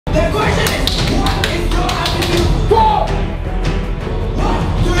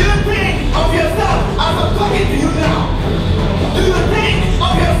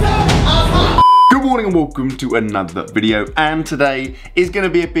welcome to another video, and today is going to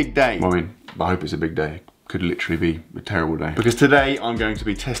be a big day. Well, I hope it's a big day. Could literally be a terrible day. Because today I'm going to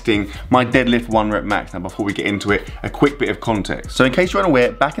be testing my deadlift 1 rep max. Now before we get into it, a quick bit of context. So in case you're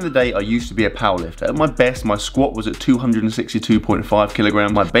unaware, back in the day I used to be a powerlifter. At my best, my squat was at 262.5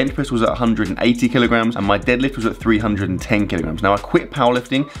 kilograms, my bench press was at 180 kilograms, and my deadlift was at 310 kilograms. Now I quit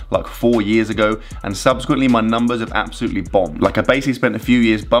powerlifting like 4 years ago, and subsequently my numbers have absolutely bombed. Like I basically spent a few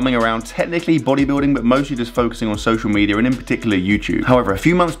years bumming around, technically bodybuilding, but mostly just focusing on social media and in particular YouTube. However, a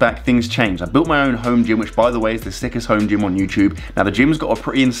few months back things changed. I built my own home gym, which by the way is the sickest home gym on YouTube. Now the gym's got a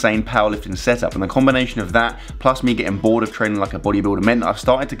pretty insane powerlifting setup, and the combination of that plus me getting bored of training like a bodybuilder meant that I've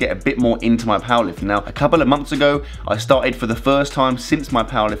started to get a bit more into my powerlifting. Now a couple of months ago I started for the first time since my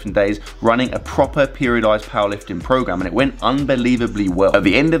powerlifting days running a proper periodized powerlifting program, and it went unbelievably well. At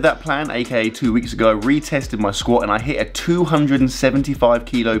the end of that plan, aka 2 weeks ago, I retested my squat and I hit a 275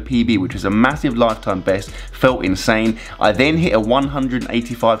 kilo PB, which is a massive lifetime best. Felt insane. I then hit a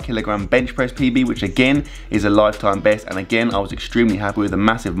 185 kilogram bench press PB, which again is a lifetime best, and again I was extremely happy with, a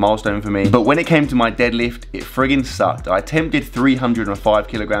massive milestone for me. But when it came to my deadlift, it friggin' sucked. I attempted 305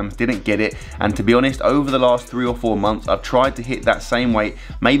 kilograms, didn't get it, and to be honest, over the last 3 or 4 months I've tried to hit that same weight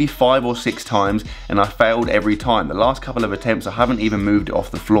maybe 5 or 6 times, and I failed every time. The last couple of attempts I haven't even moved it off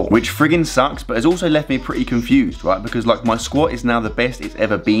the floor, which friggin' sucks, but has also left me pretty confused, right? Because like my squat is now the best it's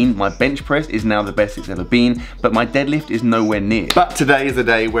ever been, my bench press is now the best it's ever been, but my deadlift is nowhere near. But today is the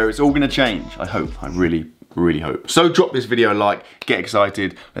day where it's all gonna change. I hope. I really hope. So drop this video a like, get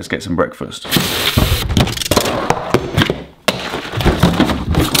excited, let's get some breakfast.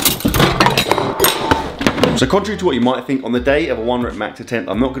 So contrary to what you might think, on the day of a 1 rep max attempt,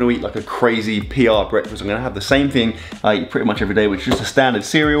 I'm not going to eat like a crazy PR breakfast. I'm going to have the same thing I eat pretty much every day, which is just a standard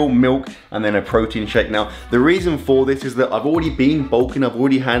cereal, milk, and then a protein shake. Now, the reason for this is that I've already been bulking, I've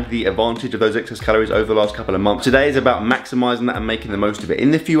already had the advantage of those excess calories over the last couple of months. Today is about maximizing that and making the most of it.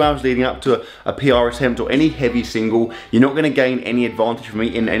 In the few hours leading up to a PR attempt or any heavy single, you're not going to gain any advantage from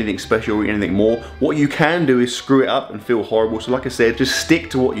eating anything special or anything more. What you can do is screw it up and feel horrible. So like I said, just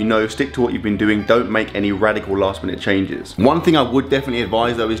stick to what you know, stick to what you've been doing, don't make any radical last minute changes. One thing I would definitely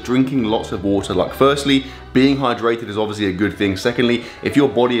advise though is drinking lots of water. Like firstly, being hydrated is obviously a good thing. Secondly, if your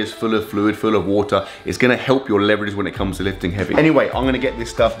body is full of fluid, full of water, it's gonna help your leverage when it comes to lifting heavy. Anyway, I'm gonna get this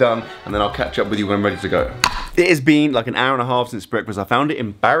stuff done and then I'll catch up with you when I'm ready to go. It has been like an hour and a half since breakfast. I found it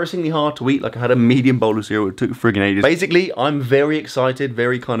embarrassingly hard to eat. Like I had a medium bowl of cereal, it took friggin' ages. Basically, I'm very excited,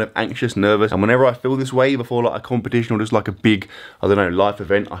 very kind of anxious, nervous, and whenever I feel this way before like a competition or just like a big, I don't know, life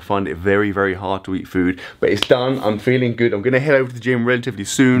event, I find it very hard to eat food. But it's done, I'm feeling good. I'm gonna head over to the gym relatively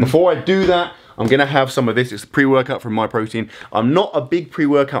soon. Before I do that, I'm gonna have some of this. It's pre-workout from Myprotein. I'm not a big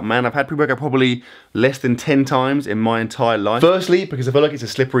pre-workout man. I've had pre-workout probably less than 10 times in my entire life. Firstly, because I feel like it's a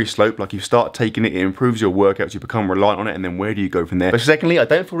slippery slope. Like you start taking it, it improves your workouts, you become reliant on it, and then where do you go from there? But secondly, I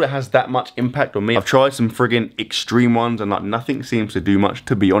don't feel it has that much impact on me. I've tried some friggin' extreme ones and like nothing seems to do much,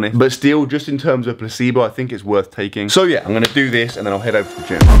 to be honest. But still, just in terms of placebo, I think it's worth taking. So yeah, I'm gonna do this and then I'll head over to the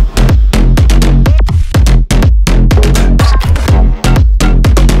gym.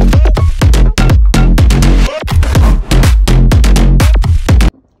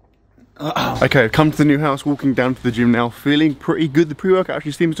 Okay, I've come to the new house, walking down to the gym now, feeling pretty good. The pre-workout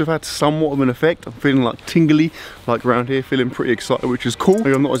actually seems to have had somewhat of an effect. I'm feeling like tingly, like around here, feeling pretty excited, which is cool.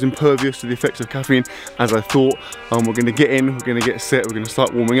 Maybe I'm not as impervious to the effects of caffeine as I thought. We're gonna get in, we're gonna get set, we're gonna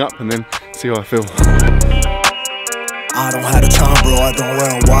start warming up and then see how I feel. I don't have the time, bro, I don't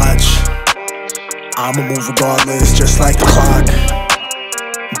wear a watch. I'ma move regardless, just like the clock.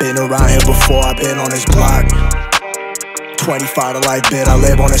 Been around here before, I've been on this block. 25 to life bit, I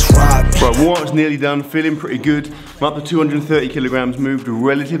live on this rock. Right, warm-up's nearly done, feeling pretty good. I'm up to 230 kilograms, moved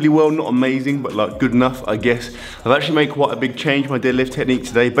relatively well, not amazing, but like good enough, I guess. I've actually made quite a big change in my deadlift technique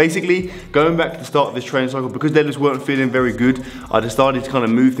today. Basically, going back to the start of this training cycle, because deadlifts weren't feeling very good, I decided to kind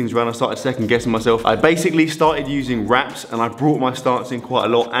of move things around. I started second guessing myself. I basically started using wraps and I brought my stance in quite a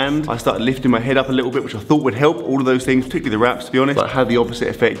lot, and I started lifting my head up a little bit, which I thought would help. All of those things, particularly the wraps, to be honest, but had the opposite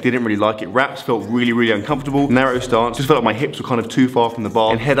effect. Didn't really like it. Wraps felt really uncomfortable. Narrow stance, just felt like my hips were kind of too far from the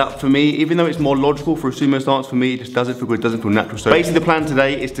bar. And head up for me, even though it's more logical for a sumo stance, for me it just doesn't feel good, doesn't feel natural. So basically the plan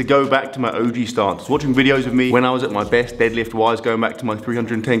today is to go back to my OG stance. Watching videos of me when I was at my best deadlift wise, going back to my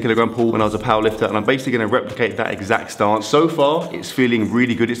 310 kilogram pull when I was a power lifter, and I'm basically going to replicate that exact stance. So far it's feeling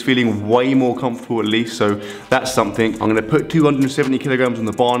really good, it's feeling way more comfortable at least, so that's something. I'm going to put 270 kilograms on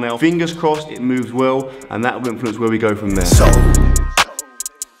the bar now. Fingers crossed it moves well, and that will influence where we go from there. So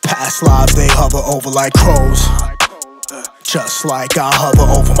past lives they hover over like crows, just like I hover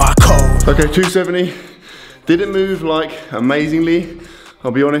over my code. Okay, 270. Didn't move like amazingly,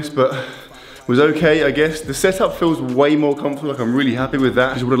 I'll be honest, but was okay, I guess. The setup feels way more comfortable, like I'm really happy with that.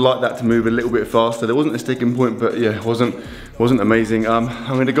 I just would have liked that to move a little bit faster. There wasn't a sticking point, but yeah, it wasn't amazing. I'm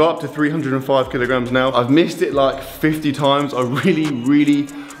gonna go up to 305 kilograms now. I've missed it like 50 times. I really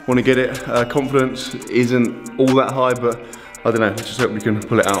want to get it. Confidence isn't all that high, but I don't know, let's just hope we can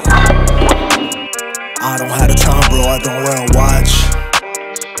pull it out. I don't have the time, bro, I don't wear a watch.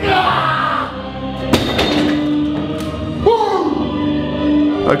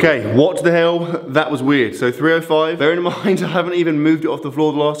 Okay, what the hell? That was weird. So 305, bearing in mind I haven't even moved it off the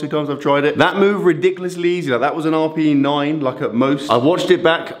floor the last 2 times I've tried it. That moved ridiculously easy, like that was an RPE 9, like at most. I watched it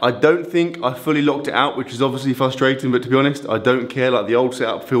back, I don't think I fully locked it out, which is obviously frustrating, but to be honest, I don't care, like the old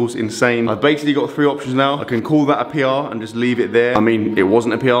setup feels insane. I've basically got 3 options now. I can call that a PR and just leave it there. I mean, it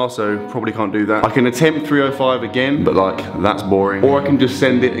wasn't a PR, so probably can't do that. I can attempt 305 again, but like, that's boring. Or I can just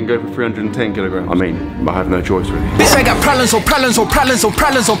send it and go for 310 kilograms. I mean, I have no choice really. Bitch, I got problems on problems on problems on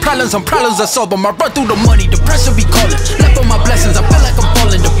problems on problems on problems I solve them. I run through the money, the pressure be calling. Left on my blessings, I feel like I'm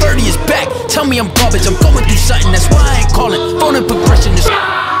falling. The birdie is back, tell me I'm garbage. I'm going through something, that's why I ain't calling. Phone and progression is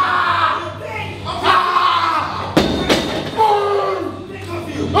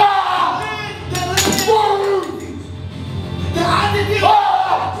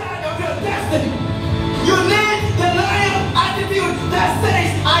You live the lion attitude that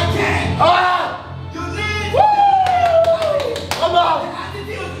says I can. You live the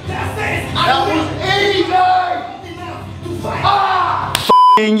attitude that says I can.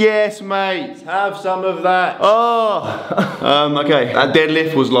 Yes, mate. Have some of that. Oh. Okay. That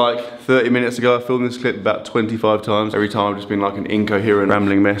deadlift was like 30 minutes ago. I filmed this clip about 25 times. Every time I've just been like an incoherent,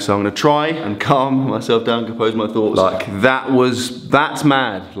 rambling mess. So I'm gonna try and calm myself down, compose my thoughts. Like that's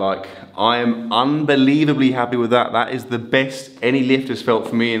mad. Like, I am unbelievably happy with that. That is the best any lift has felt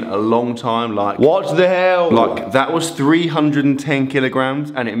for me in a long time. Like, what the hell? Like, that was 310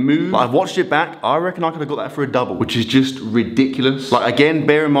 kilograms and it moved. Like, I've watched it back. I reckon I could have got that for a double, which is just ridiculous. Like, again,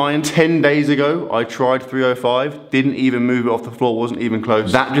 bear in mind, 10 days ago, I tried 305, didn't even move it off the floor, wasn't even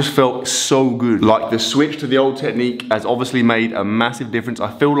close. That just felt so good. Like, the switch to the old technique has obviously made a massive difference. I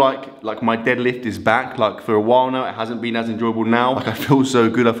feel like my deadlift is back. Like, for a while now, it hasn't been as enjoyable now. Like, I feel so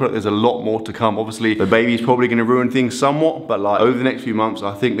good. I feel like there's a lot more to come. Obviously, the baby's probably gonna ruin things somewhat, but like over the next few months,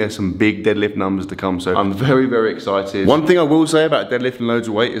 I think there's some big deadlift numbers to come. So I'm very excited. One thing I will say about deadlifting loads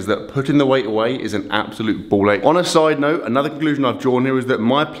of weight is that putting the weight away is an absolute ball ache. On a side note, another conclusion I've drawn here is that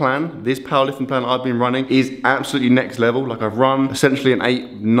my plan, this powerlifting plan I've been running, is absolutely next level. Like, I've run essentially an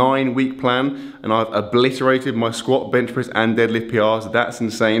 8-9 week plan and I've obliterated my squat, bench press and deadlift PRs. That's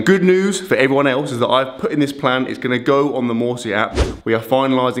insane. Good news for everyone else is that I've put in this plan. It's gonna go on the Morsi app. We are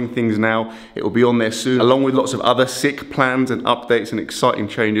finalizing things now. It will be on there soon, along with lots of other sick plans and updates and exciting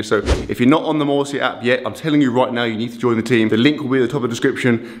changes. So if you're not on the Morsi app yet, I'm telling you right now, you need to join the team. The link will be at the top of the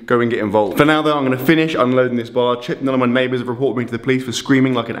description. Go and get involved. For now though, I'm gonna finish unloading this bar. Check none of my neighbors have reported me to the police for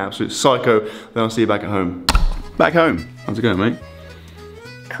screaming like an absolute psycho. Then I'll see you back at home. Back home. How's it going, mate?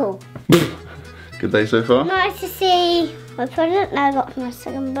 Cool. Good day so far? Nice to see my present I got for my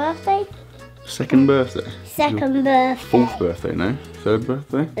second birthday. Second birthday? Second birthday. 4th birthday, no? 3rd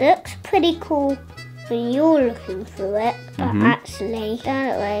birthday? It looks pretty cool when you're looking through it, but actually, don't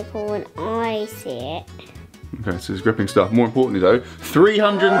look very cool when I see it. Okay, so it's gripping stuff. More importantly though,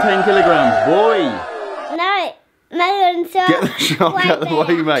 310 kilograms, boy! No, Melon, sir. Get the shark out of the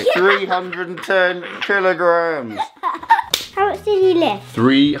way, mate. 310 kilograms. How much did you lift?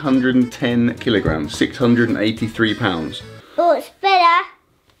 310 kilograms, 683 pounds. Oh, it's better.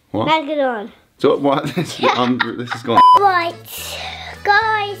 What? Now get on. So what? This is gone. Right,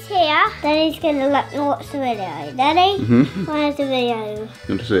 guys, here. Daddy's gonna let me watch the video. Daddy, where's the video? You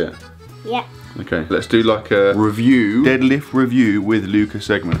want to see it? Yeah. Okay, let's do like a review, deadlift review with Luca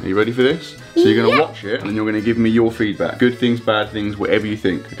segment. Are you ready for this? So you're gonna watch it and then you're gonna give me your feedback. Good things, bad things, whatever you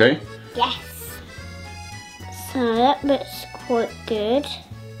think, okay? Yes. So that looks quite good.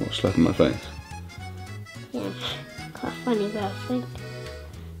 What's slapping my face? Yeah, quite funny, but I think.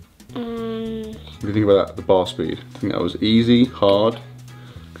 What do you think about that, the bar speed? I think that was easy, hard. Do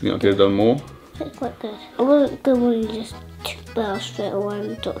you think I could have done more? It's quite good. I wasn't good when you just took the bell straight away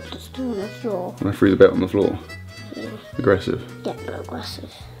and dropped the stool on the floor. When I threw the belt on the floor? Yeah. Aggressive? Yeah, but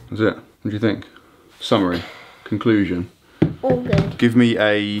aggressive. That's it. What do you think? Summary, conclusion. All good. Give me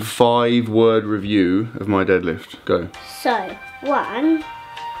a 5-word review of my deadlift. Go. So, 1,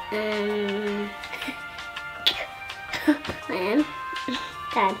 10.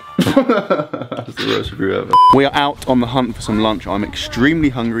 That's the worst review ever. We are out on the hunt for some lunch. I'm extremely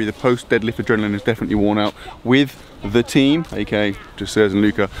hungry. The post-deadlift adrenaline is definitely worn out. With the team, aka just Serge and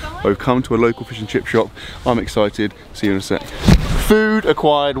Luca, we've come to a local fish and chip shop. I'm excited. See you in a sec. Food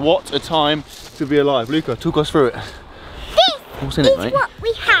acquired, what a time to be alive. Luca, talk us through it. What's in it, mate? What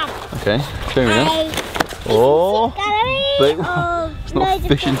we have. Okay, show me now. Oh, it's not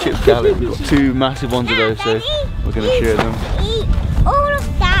fish and chip gallery. We've got 2 massive ones of those, so we're going to share them. Eat all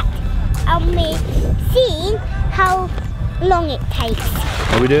of that and we're seeing how long it takes.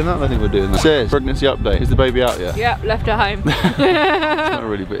 Are we doing that? I think we're doing that. It says pregnancy update. Is the baby out yet? Yep, left at home. It's not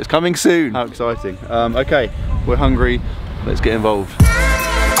really, but it's coming soon. How exciting. Okay, we're hungry. Let's get involved.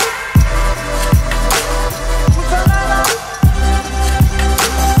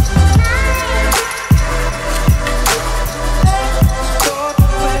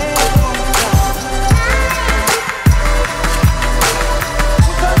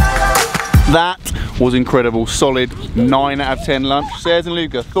 That was incredible. Solid 9 out of 10 lunch. Sarah's and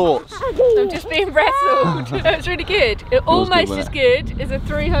Luca, thoughts? I'm just being wrestled. That was really good. It almost as good as a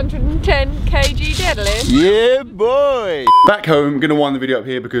 310 kg deadlift. Yeah, boy! Back home, I'm gonna wind the video up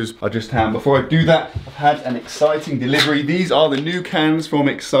here because I just can. Before I do that, I've had an exciting delivery. These are the new cans from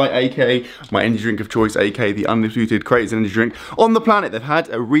Excite, aka my energy drink of choice, aka the undisputed greatest energy drink on the planet. They've had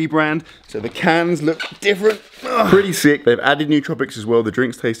a rebrand, so the cans look different. Pretty sick. They've added nootropics as well. The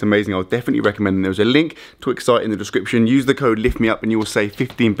drinks taste amazing. I'll definitely recommend them. There's a link to Excite in the description. Use the code LIFTMEUP and you will save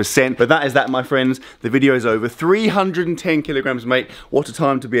 15%. But that is that, my friends. The video is over. 310 kilograms, mate. What a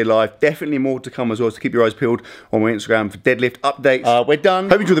time to be alive. Definitely more to come as well, so keep your eyes peeled on my Instagram for deadlift updates. We're done.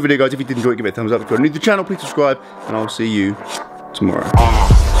 Hope you enjoyed the video, guys. If you did enjoy it, give it a thumbs up. If you're new to the channel, please subscribe, and I'll see you tomorrow.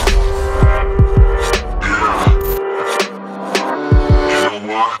 You know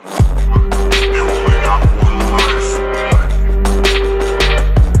what?